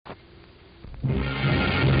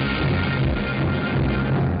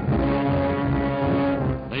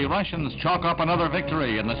Russians chalk up another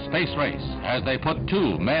victory in the space race as they put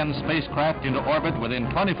two manned spacecraft into orbit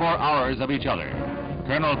within 24 hours of each other.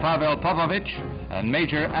 Colonel Pavel Popovich and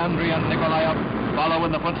Major Andrei Nikolaev follow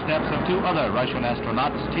in the footsteps of two other Russian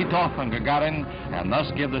astronauts, Titov and Gagarin, and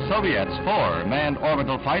thus give the Soviets 4 manned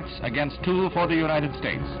orbital flights against 2 for the United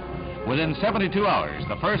States. Within 72 hours,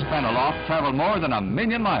 the first man aloft traveled more than 1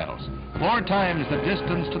 million miles, 4 times the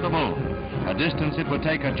distance to the moon, a distance it would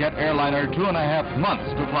take a jet airliner 2.5 months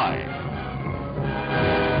to fly.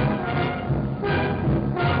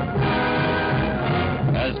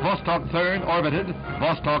 As Vostok 3 orbited,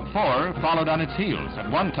 Vostok 4 followed on its heels, at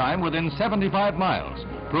one time within 75 miles,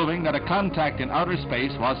 proving that a contact in outer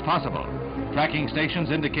space was possible. Tracking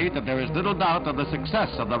stations indicate that there is little doubt of the success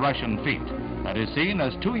of the Russian feat, that is seen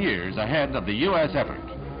as 2 years ahead of the U.S. effort.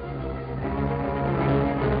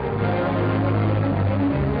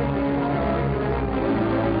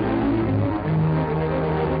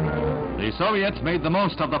 The Soviets made the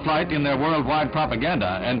most of the flight in their worldwide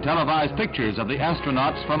propaganda and televised pictures of the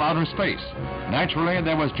astronauts from outer space. Naturally,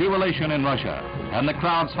 there was jubilation in Russia, and the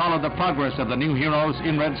crowds followed the progress of the new heroes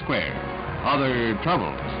in Red Square. Other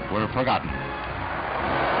troubles were forgotten.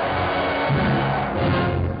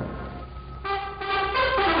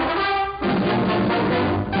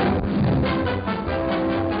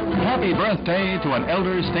 Happy birthday to an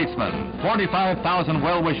elder statesman. 45,000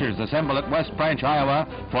 well-wishers assemble at West Branch, Iowa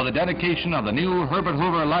for the dedication of the new Herbert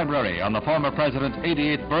Hoover Library on the former president's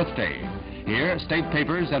 88th birthday. Here, state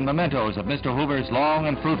papers and mementos of Mr. Hoover's long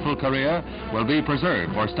and fruitful career will be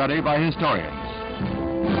preserved for study by historians.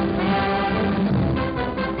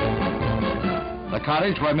 The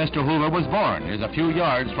cottage where Mr. Hoover was born is a few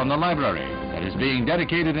yards from the library. It is being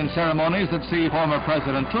dedicated in ceremonies that see former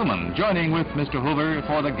President Truman joining with Mr. Hoover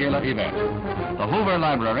for the gala event. The Hoover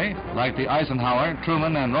Library, like the Eisenhower,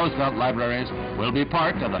 Truman, and Roosevelt libraries, will be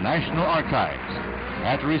part of the National Archives.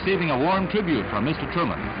 After receiving a warm tribute from Mr.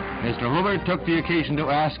 Truman, Mr. Hoover took the occasion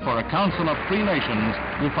to ask for a council of free nations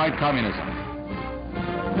to fight communism.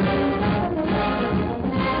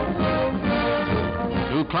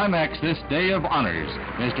 To climax this day of honors,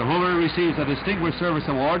 Mr. Hoover receives a Distinguished Service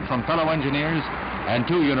Award from fellow engineers, and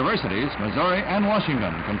 2 universities, Missouri and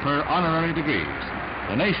Washington, confer honorary degrees.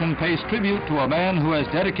 The nation pays tribute to a man who has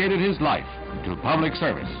dedicated his life to public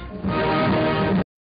service.